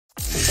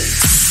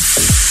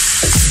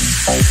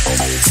I'm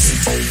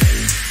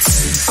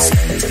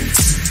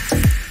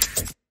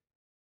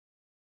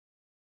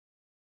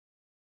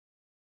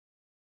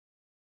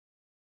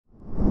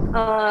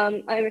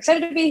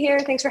excited to be here.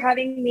 Thanks for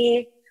having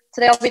me.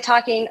 Today I'll be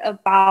talking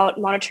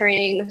about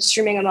monitoring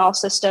streaming ML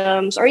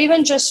systems, or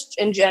even just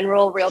in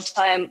general,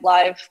 real-time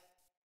live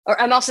or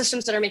ML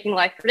systems that are making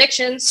live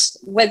predictions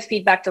with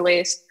feedback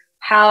delays.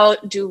 How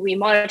do we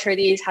monitor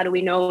these? How do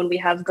we know when we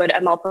have good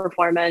ML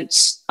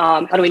performance?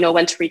 How do we know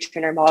when to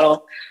retrain our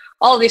model?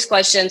 All of these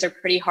questions are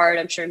pretty hard.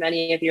 I'm sure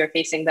many of you are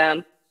facing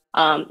them.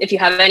 If you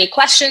have any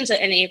questions at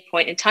any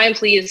point in time,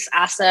 please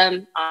ask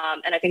them.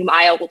 And I think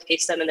Maya will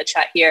paste them in the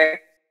chat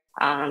here.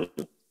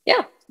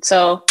 Yeah,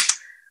 so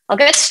I'll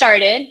get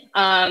started.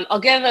 I'll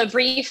give a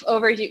brief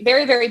overview,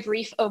 very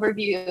brief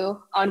overview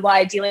on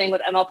why dealing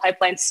with ML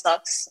pipelines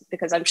sucks,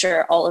 because I'm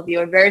sure all of you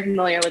are very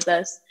familiar with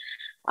this.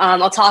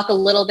 I'll talk a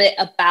little bit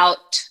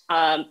about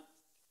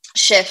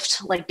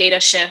shift, like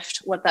data shift,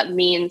 what that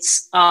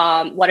means,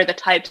 what are the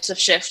types of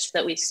shifts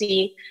that we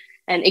see,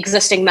 and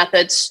existing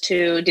methods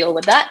to deal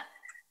with that.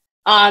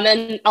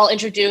 And I'll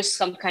introduce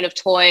some kind of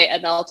toy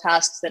ML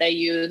tasks that I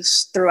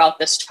use throughout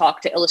this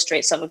talk to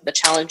illustrate some of the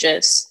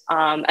challenges.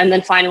 And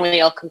then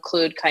finally, I'll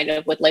conclude kind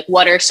of with like,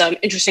 what are some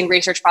interesting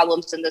research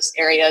problems in this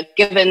area,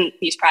 given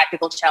these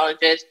practical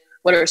challenges?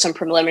 What are some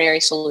preliminary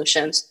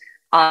solutions?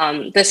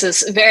 This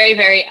is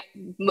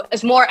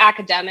it's more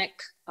academic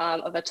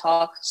of a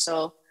talk,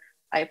 so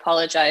I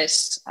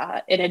apologize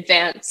in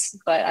advance,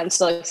 but I'm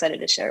still excited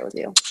to share it with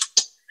you.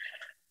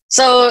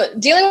 So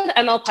dealing with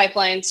ML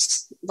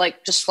pipelines,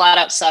 like, just flat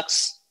out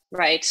sucks,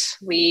 right?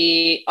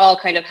 We all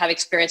kind of have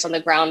experience on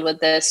the ground with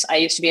this. I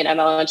used to be an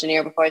ML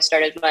engineer before I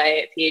started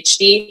my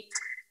PhD.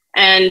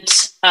 And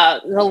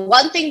the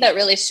one thing that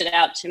really stood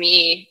out to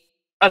me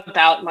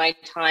about my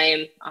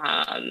time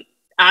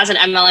as an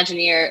ML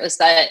engineer was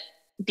that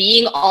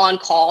being on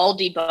call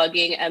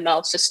debugging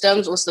ML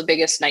systems was the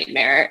biggest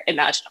nightmare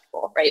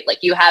imaginable, right?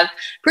 Like, you have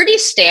pretty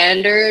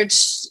standard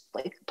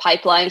like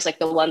pipelines, like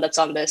the one that's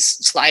on this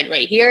slide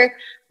right here,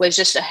 with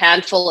just a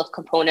handful of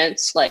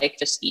components, like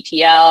just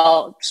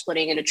ETL,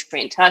 splitting into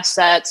trained test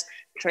sets,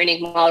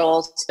 training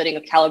models, spinning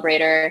a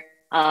calibrator,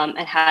 and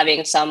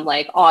having some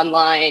like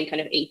online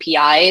kind of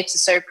API to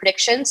serve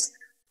predictions.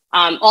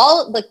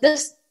 All like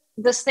this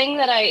thing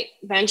that I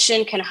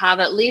mentioned can have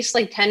at least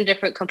like 10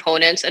 different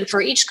components. And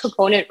for each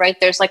component, right,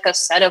 there's like a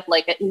set of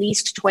like at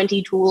least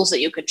 20 tools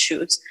that you could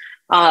choose.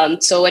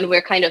 So when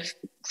we're kind of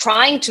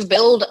trying to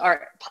build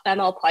our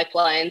ML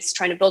pipelines,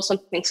 trying to build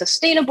something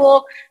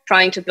sustainable,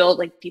 trying to build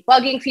like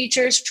debugging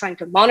features, trying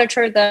to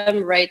monitor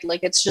them, right?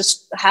 Like, it's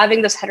just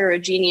having this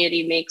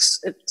heterogeneity makes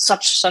it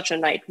such a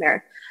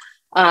nightmare.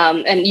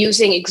 And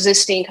using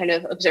existing kind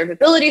of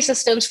observability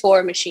systems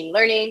for machine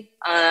learning,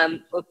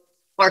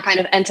 or kind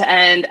of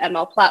end-to-end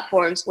ML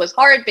platforms was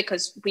hard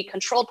because we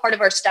controlled part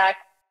of our stack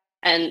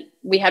and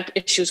we had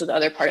issues with the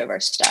other part of our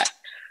stack,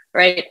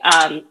 right?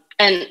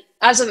 And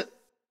as a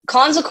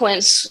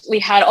consequence, we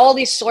had all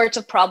these sorts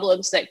of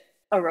problems that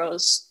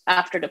arose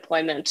after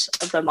deployment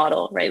of the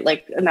model, right?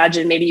 Like,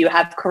 imagine maybe you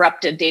have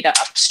corrupted data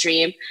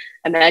upstream.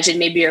 Imagine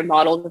maybe your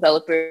model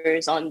developer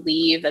is on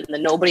leave and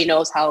then nobody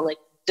knows how like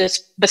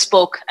this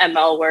bespoke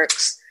ML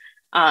works.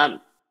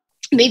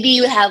 Maybe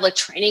you have like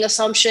training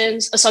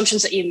assumptions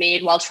that you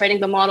made while training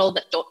the model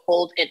that don't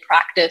hold in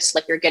practice,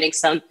 like you're getting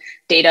some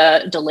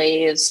data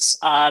delays,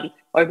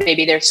 or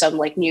maybe there's some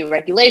like new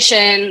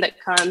regulation that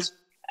comes.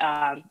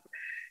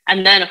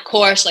 And then, of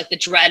course, like the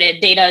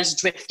dreaded data is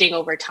drifting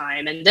over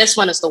time. And this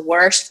one is the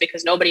worst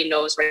because nobody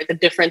knows, right, the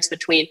difference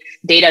between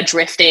data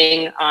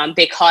drifting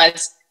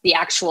because the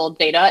actual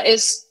data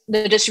is,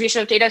 the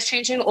distribution of data is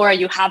changing, or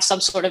you have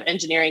some sort of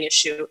engineering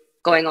issue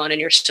going on in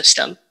your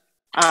system.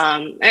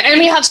 And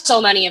we have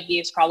so many of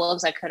these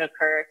problems that could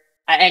occur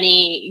at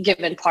any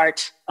given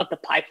part of the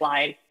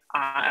pipeline.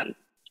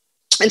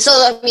 And so,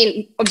 I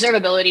mean,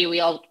 observability, we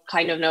all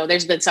kind of know,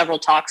 there's been several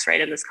talks, right,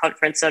 in this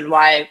conference on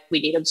why we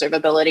need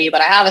observability,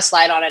 but I have a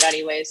slide on it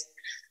anyways.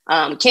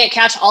 Can't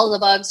catch all of the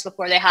bugs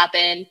before they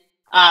happen.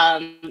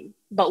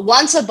 But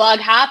once a bug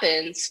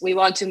happens, we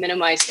want to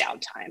minimize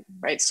downtime,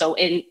 right? So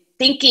in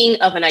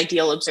thinking of an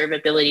ideal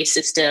observability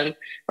system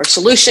or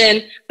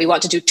solution, we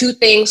want to do two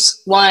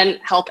things. One,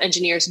 help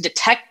engineers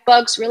detect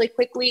bugs really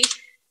quickly,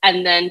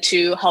 and then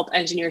to help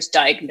engineers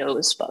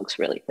diagnose bugs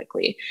really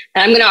quickly.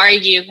 And I'm going to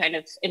argue kind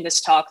of in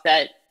this talk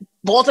that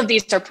both of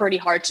these are pretty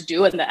hard to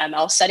do in the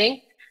ML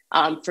setting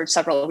for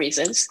several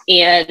reasons.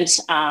 And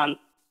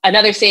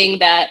another thing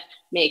that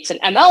makes an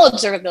ML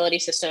observability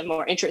system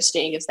more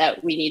interesting is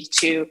that we need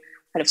to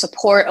kind of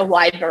support a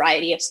wide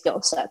variety of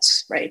skill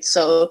sets, right?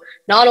 So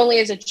not only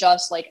is it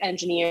just like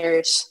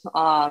engineers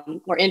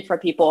or infra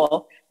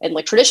people in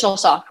like traditional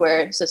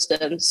software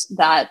systems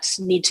that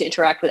need to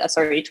interact with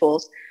SRE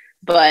tools,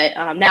 but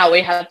now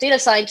we have data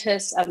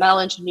scientists,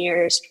 ML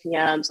engineers,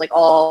 PMs, like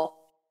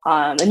all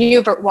a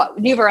new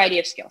variety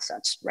of skill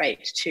sets,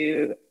 right,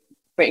 to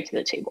bring to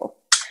the table.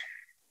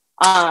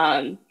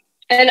 And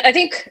I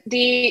think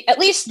at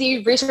least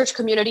the research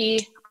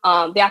community,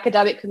 the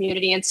academic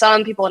community, and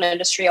some people in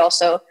industry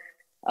also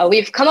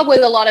We've come up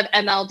with a lot of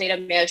ML data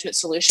management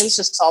solutions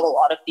to solve a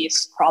lot of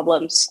these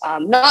problems.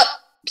 Not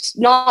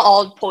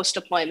all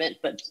post-deployment,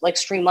 but like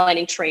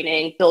streamlining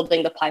training,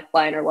 building the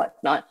pipeline or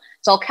whatnot.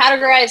 So I'll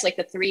categorize like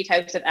the 3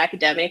 types of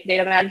academic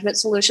data management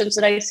solutions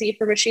that I see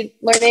for machine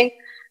learning.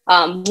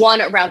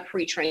 One around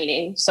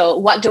pre-training. So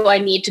what do I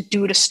need to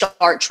do to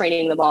start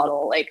training the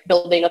model? Like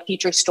building a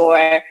feature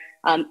store,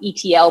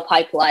 ETL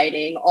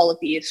pipelining, all of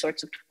these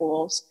sorts of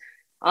tools.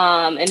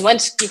 And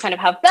once you kind of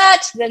have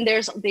that, then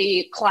there's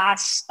the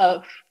class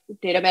of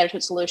data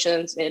management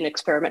solutions in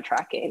experiment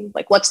tracking.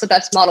 Like what's the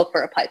best model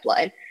for a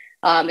pipeline?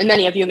 And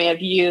many of you may have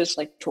used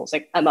like tools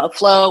like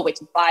MLflow,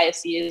 weights and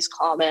biases,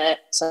 Comet,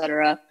 et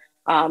cetera.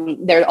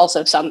 There are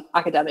also some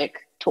academic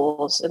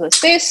tools in this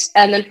space.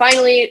 And then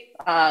finally,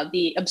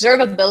 the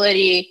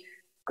observability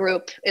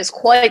group is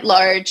quite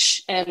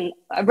large and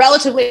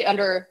relatively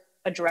under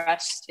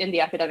addressed in the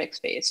academic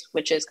space,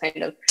 which is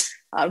kind of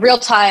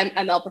real-time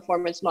ML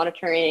performance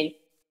monitoring.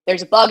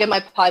 There's a bug in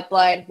my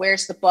pipeline.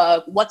 Where's the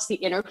bug? What's the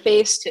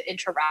interface to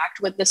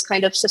interact with this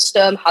kind of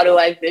system? How do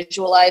I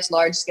visualize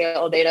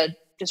large-scale data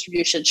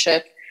distribution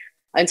shift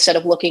instead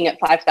of looking at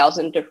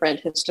 5,000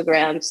 different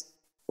histograms?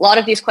 A lot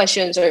of these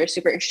questions are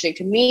super interesting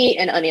to me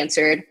and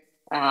unanswered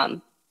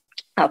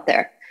out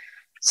there.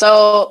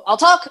 So I'll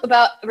talk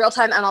about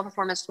real-time ML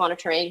performance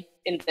monitoring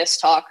in this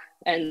talk,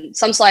 and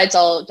some slides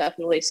I'll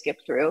definitely skip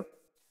through,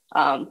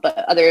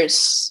 but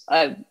others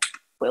I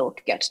will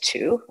get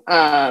to.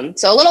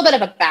 So a little bit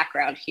of a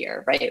background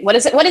here, right? What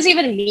does it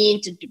even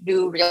mean to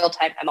do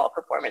real-time ML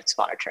performance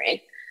monitoring?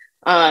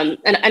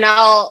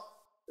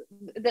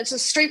 There's a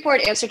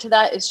straightforward answer to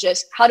that is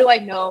just, how do I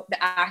know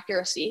the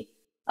accuracy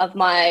of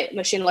my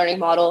machine learning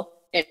model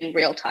in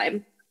real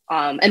time?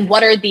 And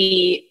what are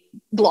the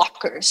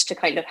blockers to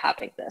kind of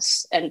having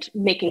this and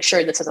making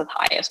sure this is as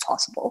high as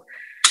possible?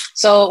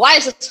 So why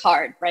is this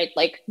hard, right?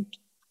 Like,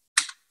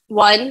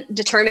 one,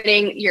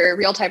 determining your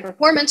real-time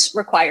performance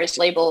requires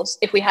labels.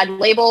 If we had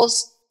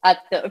labels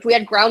if we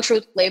had ground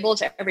truth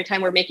labels every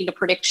time we're making a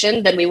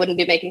prediction, then we wouldn't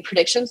be making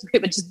predictions. We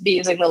would just be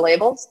using the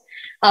labels.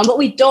 But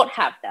we don't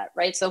have that,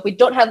 right? So if we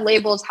don't have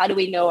labels, how do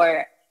we know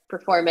our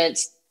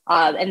performance?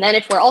 And then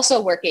if we're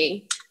also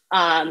working,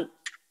 in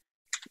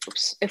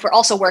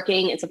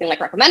something like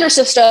recommender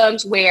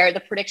systems where the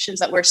predictions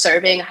that we're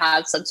serving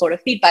have some sort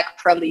of feedback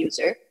from the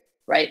user,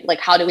 right? Like,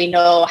 how do we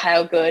know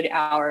how good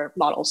our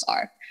models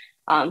are?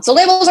 So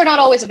labels are not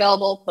always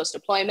available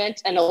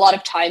post-deployment, and a lot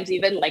of times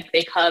even like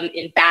they come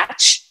in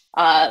batch,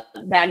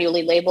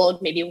 manually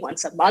labeled maybe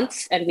once a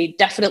month, and we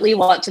definitely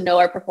want to know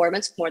our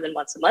performance more than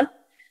once a month.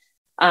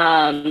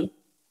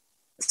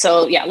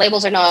 So yeah,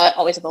 labels are not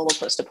always available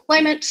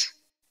post-deployment.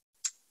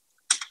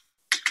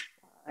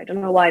 I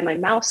don't know why my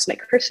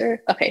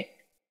cursor, okay.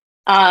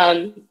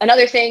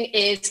 Another thing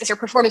is your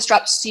performance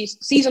drop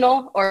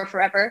seasonal or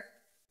forever,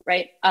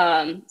 right?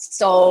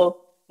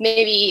 So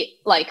maybe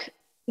like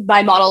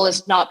my model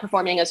is not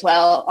performing as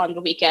well on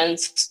the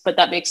weekends, but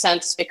that makes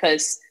sense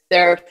because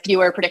there are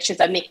fewer predictions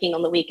I'm making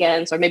on the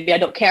weekends, or maybe I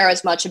don't care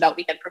as much about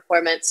weekend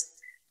performance.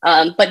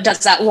 But does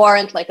that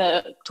warrant like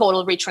a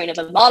total retrain of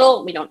the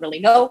model? We don't really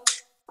know.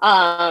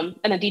 And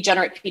then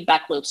degenerate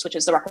feedback loops, which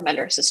is the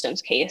recommender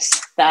systems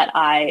case that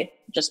I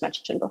just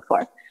mentioned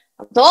before.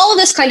 So all of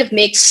this kind of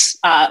makes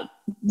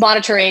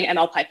monitoring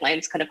ML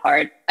pipelines kind of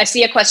hard. I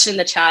see a question in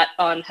the chat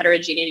on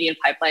heterogeneity and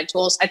pipeline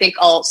tools. I think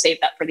I'll save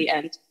that for the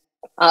end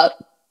of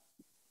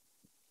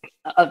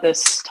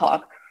this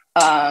talk.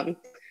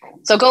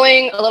 So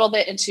going a little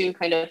bit into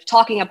kind of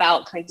talking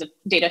about kinds of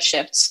data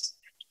shifts.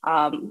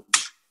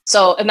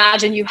 So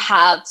imagine you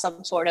have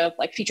some sort of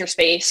like feature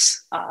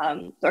space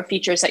or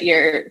features that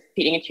you're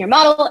feeding into your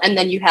model, and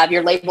then you have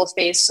your label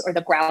space or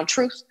the ground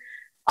truth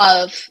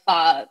of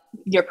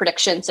your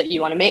predictions that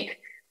you want to make.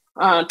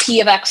 P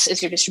of X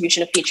is your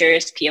distribution of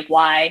features, P of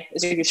Y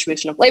is your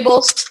distribution of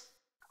labels.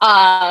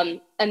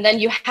 And then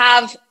you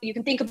can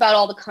think about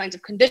all the kinds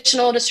of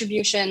conditional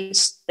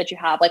distributions that you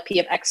have, like P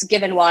of X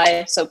given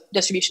Y, so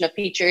distribution of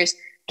features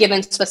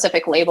given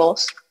specific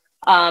labels.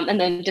 And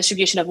then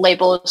distribution of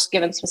labels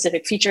given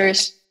specific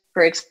features,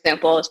 for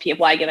example, is P of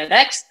Y given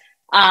X.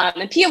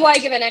 And P of Y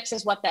given X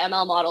is what the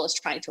ML model is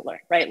trying to learn,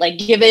 right? Like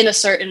given a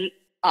certain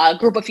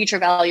group of feature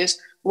values,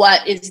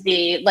 what is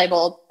the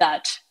label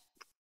that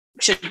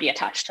should be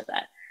attached to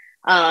that?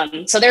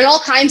 So there are all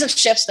kinds of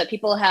shifts that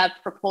people have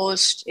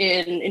proposed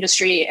in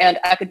industry and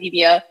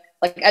academia,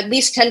 like at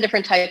least 10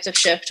 different types of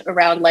shift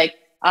around like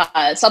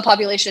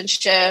subpopulation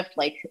shift,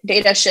 like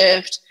data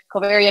shift,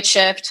 covariate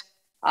shift,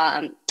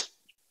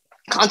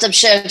 concept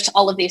shift,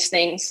 all of these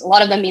things. A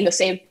lot of them mean the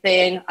same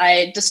thing.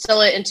 I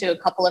distill it into a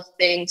couple of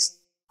things.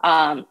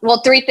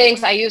 Well, 3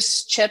 things. I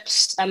use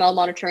CHIPS ML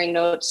monitoring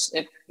notes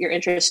if you're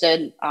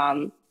interested.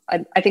 I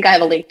think I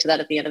have a link to that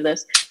at the end of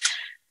this.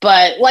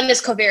 But one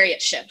is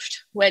covariate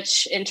shift,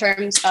 which in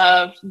terms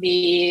of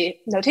the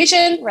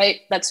notation,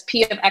 right, that's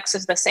P of X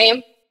is the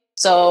same.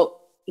 So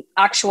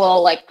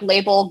actual like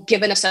label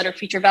given a set of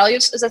feature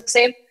values is the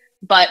same,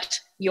 but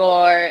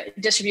your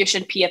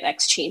distribution P of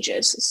X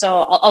changes. So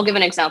I'll give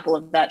an example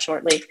of that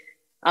shortly.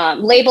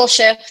 Label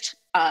shift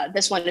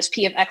this one is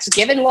P of X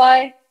given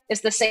Y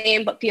is the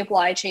same, but P of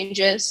Y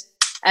changes.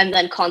 And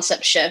then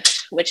concept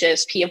shift, which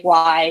is P of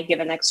Y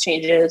given X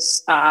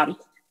changes,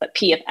 but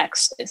P of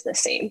X is the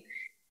same.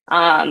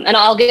 And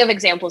I'll give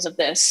examples of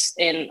this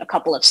in a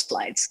couple of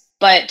slides.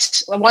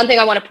 But one thing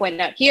I want to point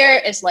out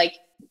here is like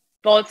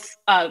both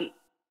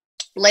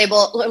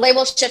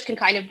label shift can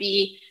kind of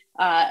be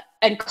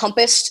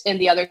encompassed in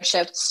the other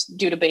shifts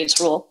due to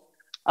Bayes' rule.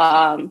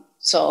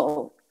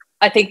 So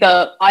I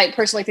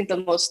personally think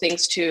the most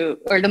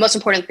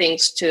important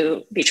things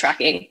to be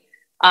tracking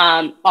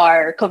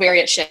are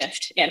covariate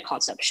shift and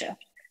concept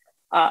shift.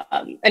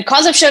 And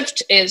concept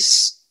shift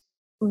is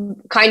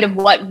kind of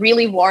what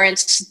really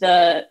warrants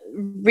the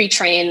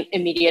retrain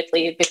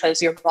immediately,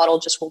 because your model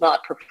just will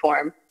not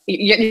perform.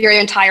 Your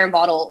entire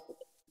model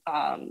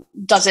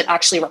doesn't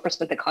actually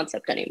represent the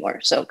concept anymore.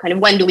 So kind of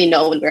when do we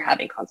know when we're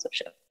having concept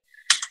shift?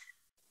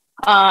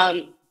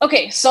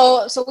 Okay,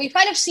 so we've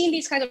kind of seen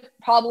these kinds of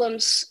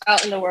problems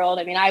out in the world.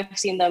 I mean, I've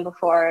seen them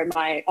before in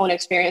my own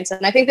experience,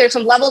 and I think there's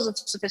some levels of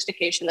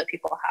sophistication that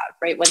people have,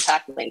 right, when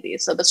tackling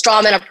these. So the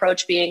strawman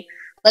approach being,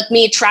 let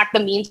me track the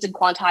means and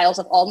quantiles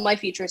of all my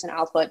features and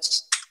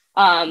outputs,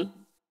 and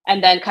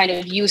then kind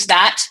of use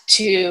that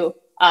to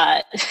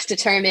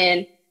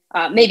determine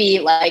maybe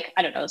like,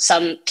 I don't know,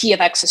 some P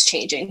of X is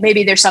changing.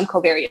 Maybe there's some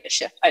covariate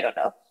shift, I don't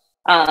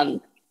know.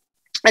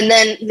 And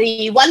then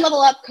the one level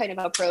up kind of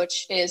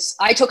approach is,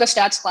 I took a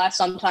stats class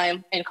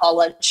sometime in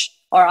college,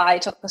 or I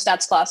took a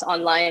stats class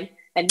online,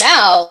 and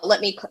now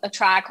let me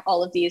track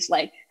all of these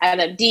like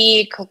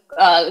MMD,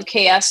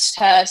 KS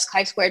tests,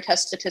 chi-square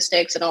test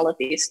statistics, and all of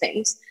these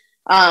things.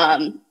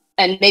 And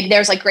maybe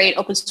there's like great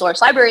open source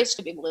libraries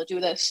to be able to do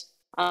this.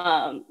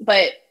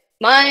 But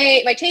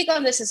my take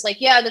on this is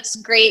like, yeah, that's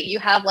great. You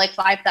have like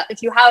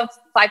if you have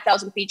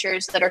 5,000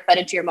 features that are fed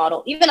into your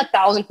model, even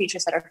 1,000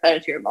 features that are fed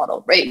into your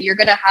model, right? You're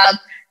going to have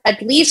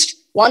at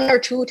least 1 or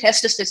 2 test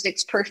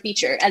statistics per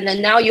feature. And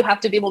then now you have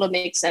to be able to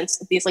make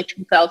sense of these like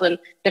 2,000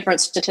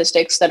 different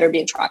statistics that are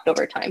being tracked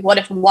over time. What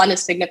if one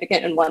is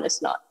significant and one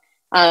is not?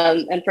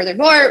 And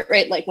furthermore,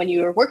 right, like when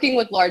you're working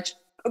with large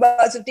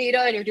amounts of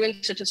data and you're doing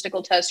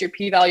statistical tests, your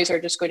p-values are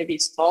just going to be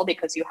small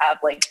because you have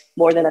like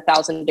more than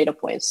 1,000 data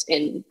points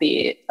in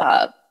the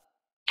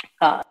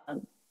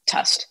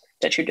test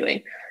that you're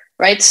doing,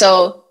 right?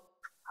 So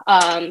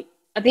at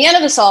the end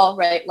of this all,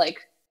 right, like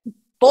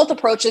both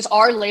approaches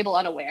are label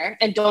unaware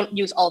and don't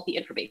use all of the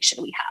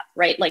information we have,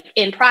 right? Like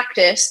in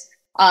practice,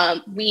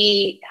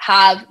 we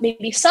have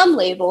maybe some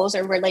labels,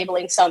 or we're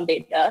labeling some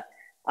data.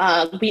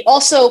 We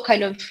also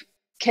kind of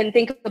can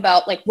think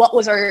about like what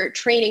was our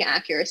training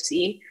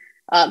accuracy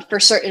for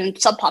certain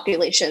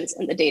subpopulations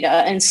in the data,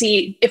 and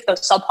see if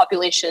those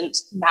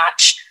subpopulations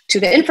match to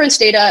the inference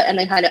data, and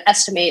then kind of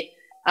estimate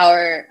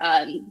our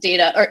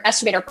data, or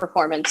estimate our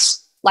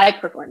performance, live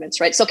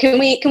performance, right? So can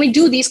we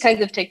do these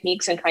kinds of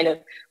techniques and kind of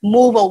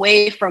move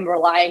away from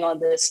relying on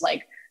this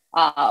like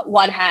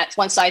one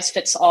size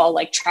fits all,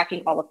 like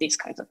tracking all of these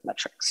kinds of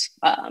metrics?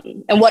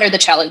 And what are the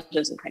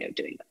challenges in kind of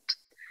doing that?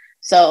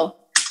 So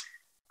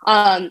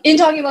in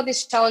talking about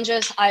these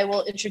challenges, I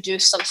will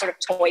introduce some sort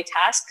of toy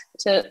task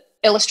to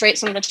illustrate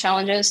some of the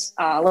challenges.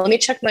 Let me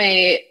check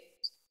my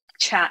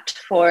chat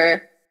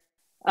for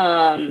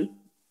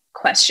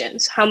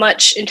questions. How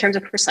much in terms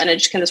of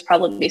percentage can this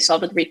problem be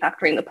solved with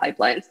refactoring the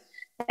pipelines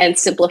and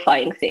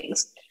simplifying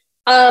things?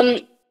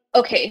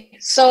 Okay,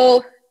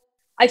 so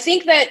I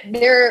think that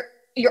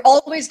you're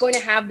always going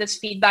to have this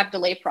feedback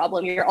delay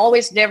problem. You're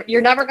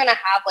never going to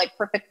have like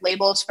perfect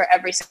labels for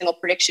every single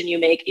prediction you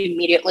make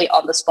immediately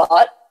on the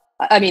spot.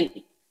 I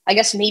mean, I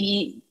guess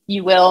maybe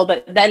you will,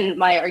 but then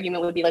my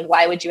argument would be like,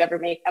 why would you ever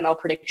make ML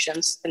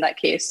predictions in that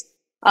case?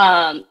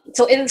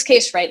 So in this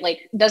case, right,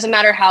 like it doesn't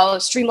matter how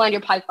streamlined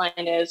your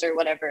pipeline is or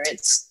whatever,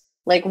 it's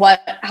like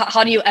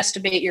how do you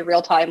estimate your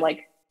real-time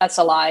like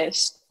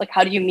SLIs? Like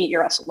how do you meet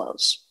your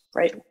SLOs,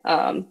 right?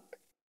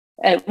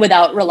 And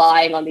without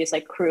relying on these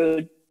like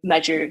crude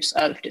measures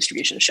of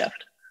distribution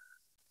shift.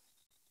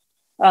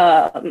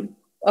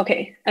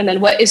 Okay, and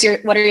then what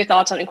are your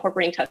thoughts on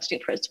incorporating testing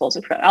principles?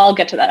 I'll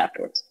get to that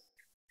afterwards.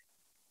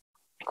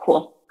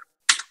 Cool.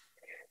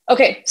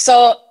 Okay,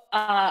 so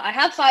I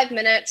have 5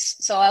 minutes,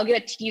 so I'll give a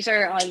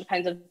teaser on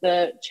kinds of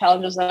the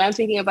challenges that I'm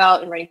thinking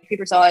about and writing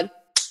papers on.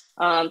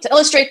 To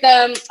illustrate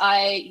them,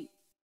 I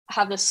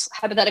have this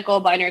hypothetical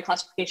binary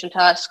classification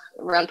task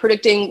around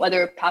predicting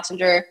whether a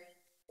passenger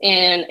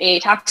in a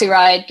taxi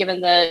ride,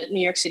 given the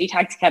New York City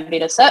taxi cab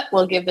data set,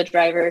 will give the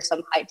driver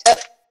some high tip.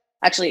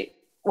 Actually,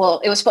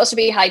 well, it was supposed to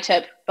be high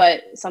tip,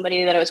 but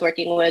somebody that I was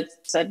working with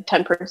said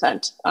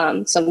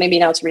 10%. So maybe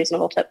now it's a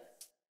reasonable tip.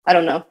 I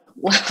don't know.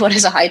 What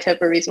is a high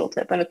tip or reasonable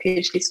tip? I'm a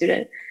PhD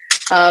student.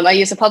 I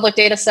use a public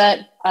data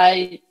set.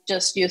 I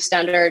just use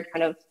standard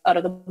kind of out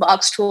of the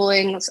box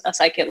tooling, a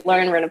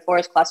scikit-learn, random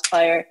forest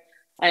classifier,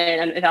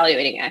 and I'm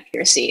evaluating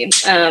accuracy.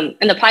 And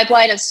the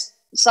pipeline is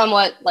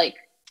somewhat like,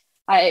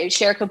 I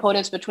share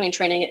components between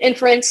training and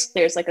inference.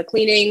 There's like a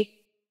cleaning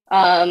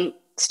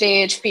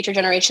stage, feature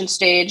generation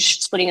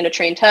stage, splitting into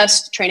train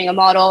test, training a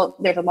model.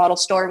 There's a model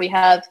store we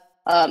have,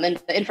 and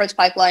the inference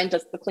pipeline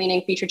does the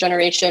cleaning, feature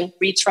generation,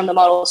 reads from the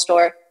model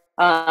store.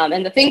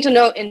 And the thing to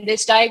note in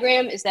this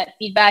diagram is that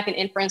feedback and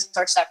inference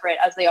are separate,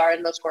 as they are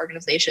in most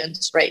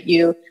organizations, right?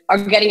 You are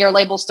getting your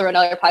labels through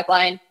another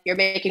pipeline. You're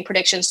making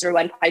predictions through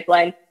one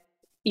pipeline.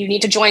 You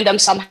need to join them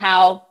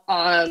somehow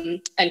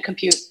and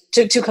compute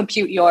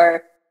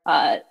your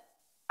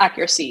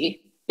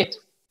accuracy if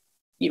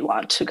you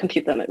want to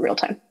compute them in real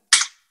time.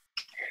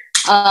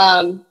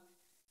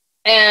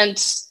 And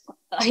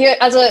here,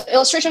 as an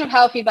illustration of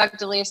how feedback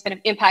delays kind of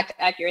impact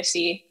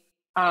accuracy,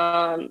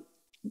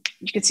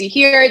 you can see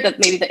here that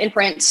maybe the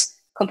inference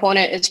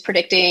component is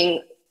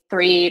predicting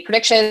 3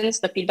 predictions.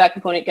 The feedback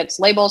component gets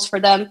labels for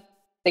them.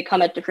 They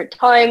come at different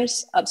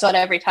times. So at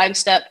every time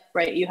step,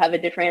 right, you have a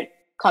different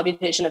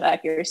computation of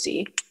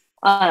accuracy.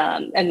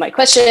 And my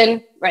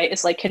question, right,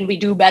 is like, can we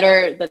do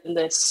better than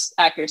this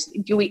accuracy?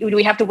 Do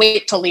we have to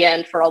wait till the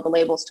end for all the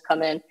labels to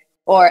come in?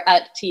 Or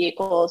at t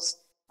equals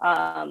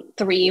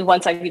 3,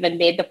 once I've even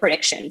made the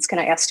predictions, can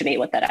I estimate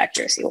what that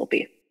accuracy will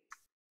be?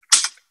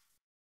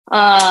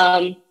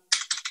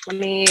 Let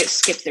me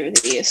skip through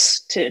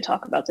these to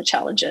talk about the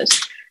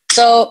challenges.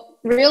 So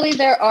really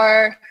there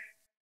are,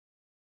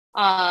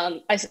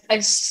 I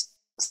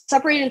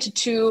separate into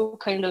 2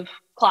 kind of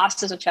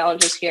classes of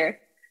challenges here.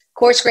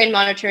 Coarse grain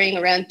monitoring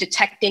around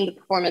detecting the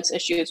performance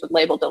issues with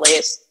label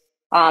delays.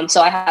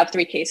 So I have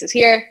 3 cases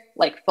here,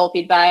 like full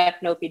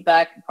feedback, no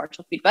feedback, and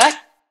partial feedback.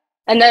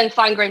 And then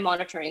fine grain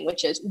monitoring,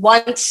 which is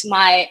once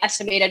my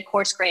estimated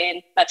coarse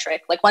grain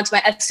metric, like once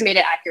my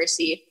estimated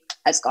accuracy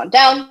has gone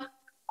down,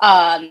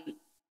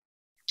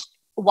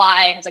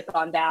 why has it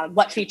gone down?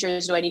 What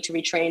features do I need to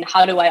retrain?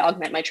 How do I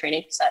augment my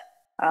training set?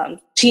 And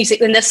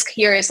this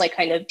here is like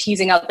kind of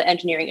teasing out the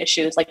engineering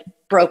issues, like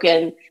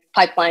broken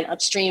pipeline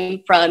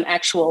upstream from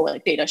actual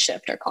like data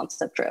shift or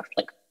concept drift,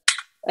 like,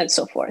 and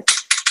so forth.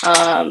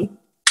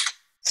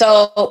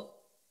 So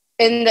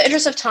in the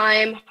interest of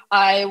time,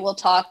 I will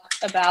talk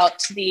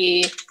about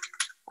the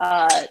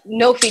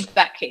no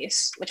feedback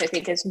case, which I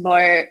think is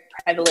more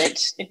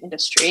prevalent in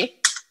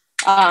industry.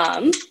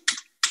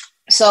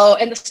 So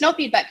in the no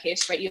feedback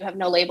case, right, you have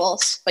no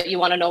labels, but you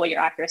want to know what your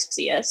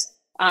accuracy is.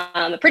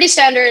 A pretty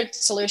standard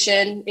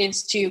solution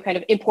is to kind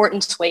of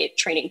importance weight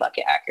training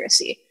bucket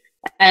accuracy.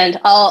 And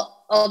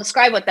I'll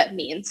describe what that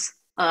means.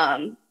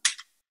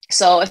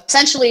 So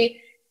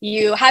essentially,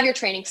 you have your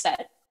training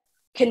set.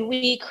 Can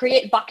we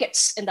create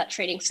buckets in that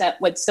training set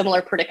with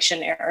similar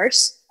prediction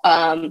errors?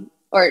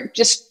 Or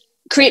just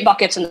create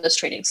buckets in this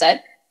training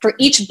set. For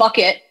each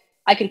bucket,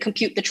 I can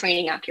compute the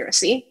training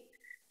accuracy,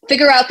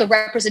 figure out the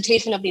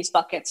representation of these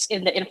buckets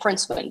in the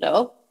inference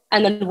window,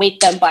 and then weight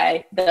them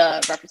by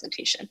the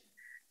representation.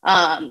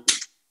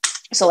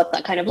 So what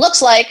that kind of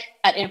looks like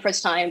at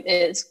inference time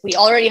is we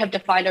already have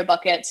defined our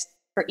buckets.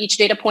 For each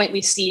data point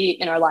we see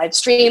in our live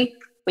stream,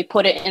 we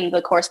put it in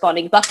the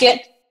corresponding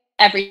bucket.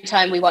 Every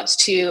time we want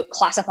to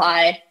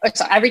classify,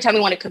 every time we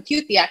want to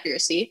compute the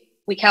accuracy,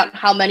 we count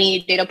how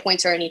many data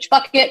points are in each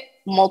bucket,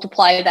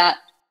 multiply that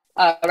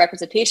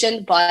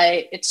representation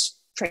by its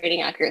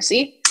training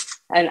accuracy,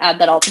 and add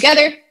that all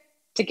together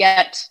to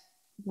get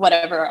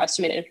whatever our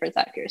estimated inference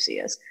accuracy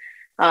is.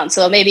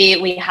 So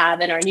maybe we have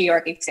in our New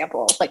York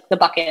example, like the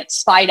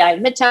buckets, FIDI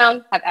and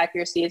Midtown have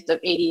accuracies of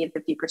 80 and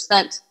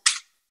 50%.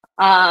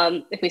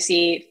 If we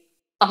see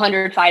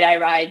 100 FIDI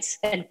rides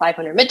and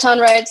 500 Midtown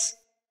rides,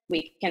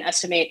 we can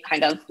estimate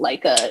kind of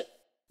like a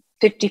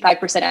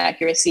 55%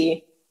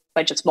 accuracy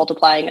by just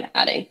multiplying and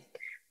adding.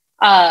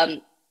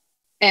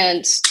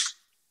 And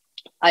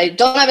I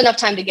don't have enough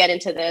time to get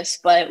into this,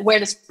 but where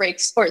this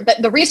breaks, or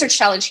the research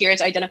challenge here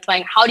is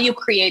identifying how do you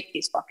create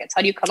these buckets?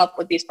 How do you come up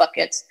with these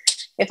buckets?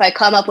 If I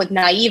come up with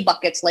naive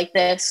buckets like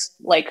this,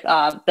 like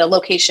the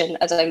location,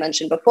 as I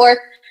mentioned before,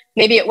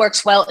 maybe it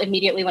works well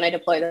immediately when I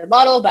deploy the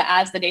model, but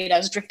as the data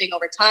is drifting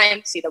over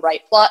time, see the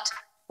right plot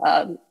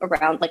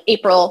around like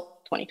April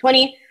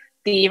 2020,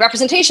 the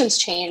representations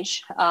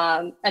change.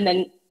 And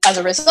then as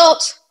a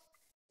result,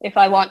 if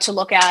I want to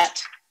look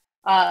at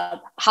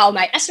how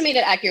my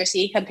estimated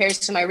accuracy compares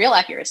to my real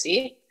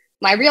accuracy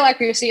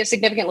is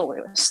significantly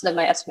worse than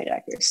my estimated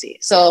accuracy.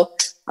 So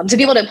to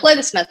be able to employ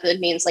this method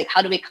means like,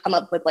 how do we come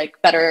up with like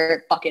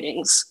better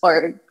bucketings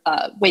or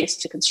ways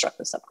to construct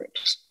the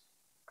subgroups?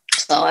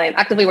 So I'm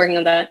actively working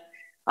on that.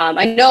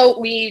 I know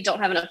we don't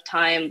have enough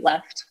time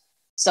left,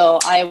 so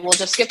I will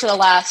just skip to the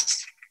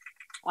last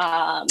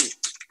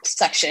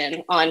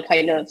section on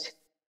kind of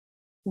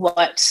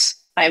what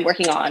I'm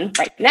working on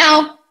right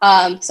now.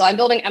 So I'm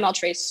building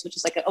mltrace, which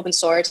is like an open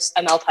source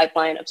ML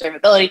pipeline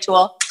observability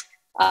tool.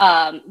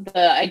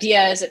 The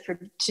idea is it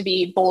to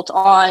be bolt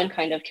on,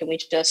 kind of, can we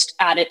just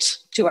add it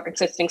to our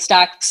existing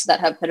stacks that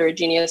have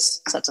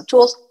heterogeneous sets of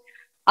tools?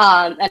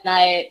 And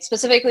I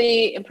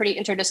specifically am pretty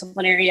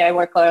interdisciplinary. I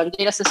work on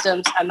data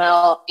systems,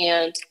 ML,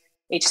 and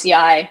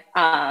HCI.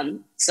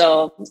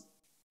 So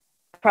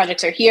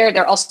projects are here.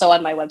 They're also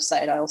on my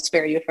website. I'll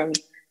spare you from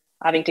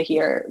having to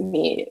hear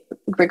me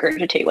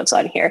regurgitate what's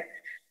on here.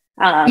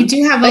 You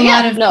do have a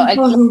lot of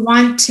people who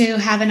want to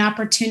have an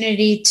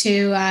opportunity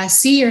to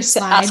see your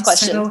slides. Ask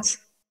questions.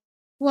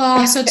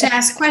 Well, so to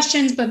ask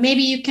questions, but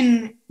maybe you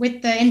can,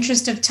 with the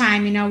interest of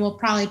time, we'll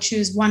probably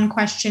choose one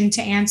question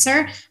to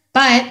answer,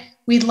 but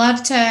we'd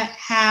love to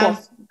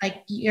have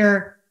like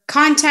your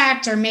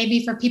contact, or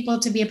maybe for people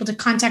to be able to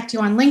contact you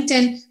on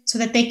LinkedIn so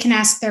that they can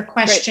ask their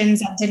questions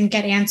that didn't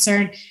get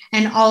answered.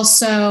 And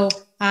also,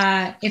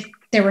 if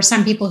there were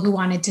some people who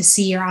wanted to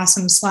see your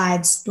awesome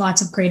slides, lots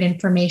of great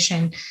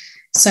information.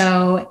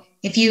 So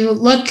if you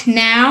look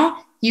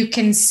now, you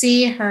can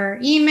see her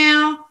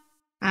email.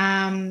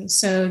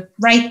 So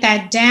write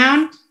that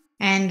down,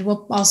 and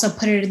we'll also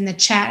put it in the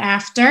chat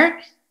after.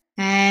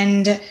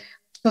 And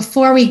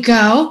before we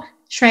go,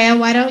 Shreya,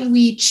 why don't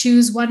we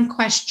choose one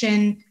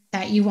question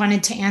that you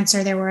wanted to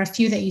answer? There were a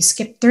few that you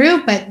skipped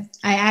through, but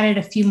I added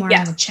a few more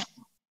in the chat.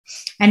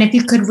 And if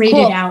you could read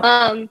it out,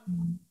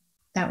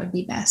 that would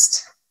be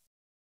best.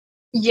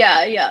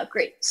 Yeah,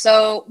 great.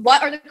 So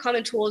what are the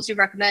common tools you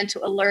recommend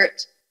to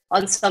alert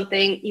on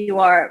something you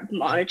are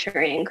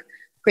monitoring?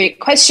 Great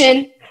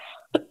question.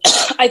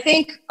 I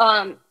think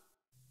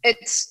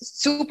it's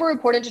super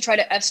important to try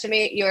to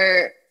estimate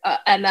your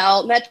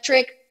ML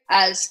metric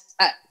as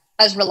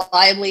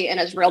reliably and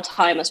as real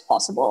time as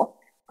possible.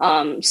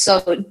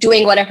 So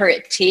doing whatever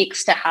it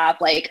takes to have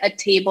like a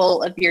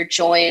table of your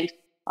joined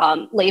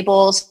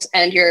labels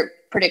and your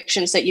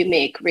predictions that you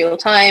make real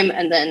time,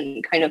 and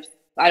then kind of,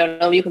 I don't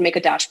know, you can make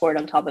a dashboard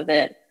on top of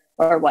it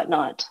or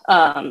whatnot.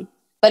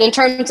 But in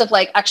terms of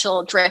like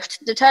actual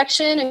drift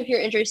detection, if you're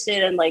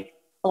interested in like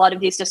a lot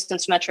of these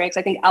distance metrics,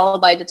 I think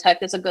Alibi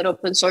Detect is a good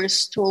open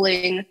source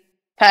tooling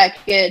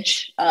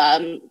package.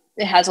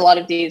 It has a lot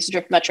of these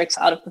drift metrics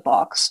out of the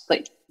box.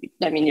 Like,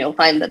 I mean, you'll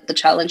find that the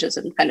challenge is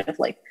in kind of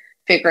like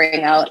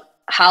figuring out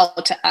how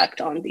to act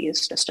on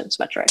these distance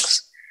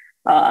metrics.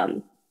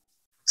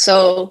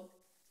 So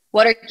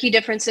what are key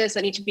differences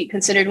that need to be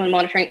considered when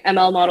monitoring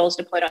ML models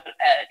deployed on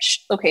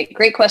Edge? Okay,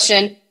 great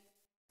question.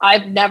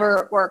 I've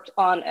never worked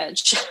on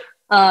Edge,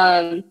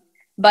 but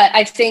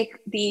I think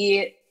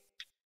the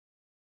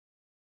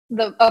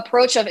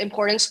approach of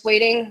importance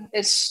weighting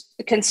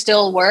can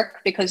still work,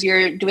 because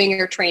you're doing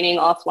your training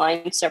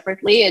offline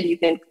separately,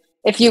 and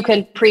if you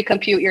can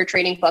pre-compute your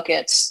training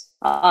buckets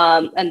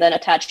and then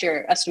attach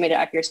your estimated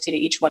accuracy to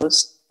each one of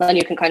those, then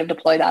you can kind of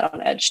deploy that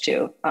on Edge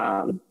too.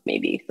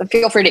 Maybe, but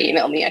feel free to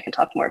email me. I can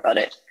talk more about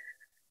it.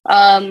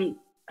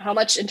 How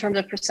much in terms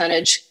of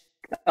percentage?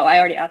 Oh, I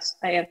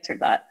answered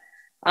that.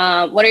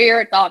 What are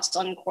your thoughts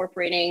on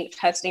incorporating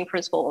testing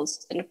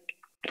principles in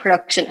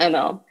production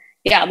ML?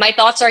 Yeah, my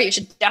thoughts are you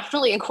should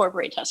definitely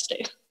incorporate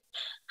testing.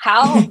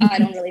 How? I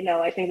don't really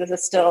know. I think this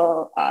is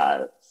still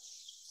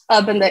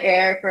up in the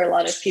air for a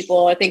lot of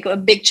people. I think a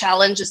big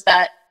challenge is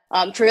that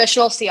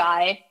traditional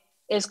CI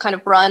is kind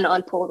of run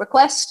on pull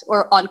request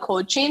or on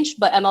code change,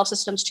 but ML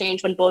systems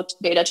change when both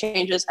data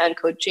changes and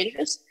code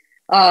changes.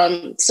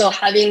 So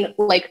having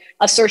like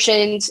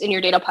assertions in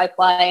your data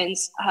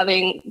pipelines,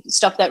 having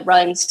stuff that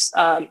runs,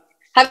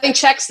 having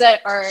checks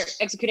that are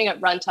executing at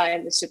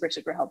runtime is super,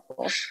 super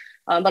helpful.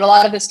 But a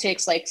lot of this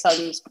takes like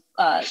some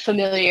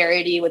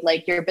familiarity with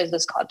like your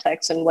business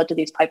context and what do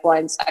these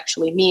pipelines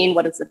actually mean?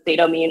 What does the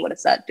data mean? What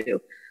does that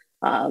do?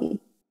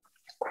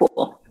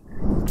 Cool.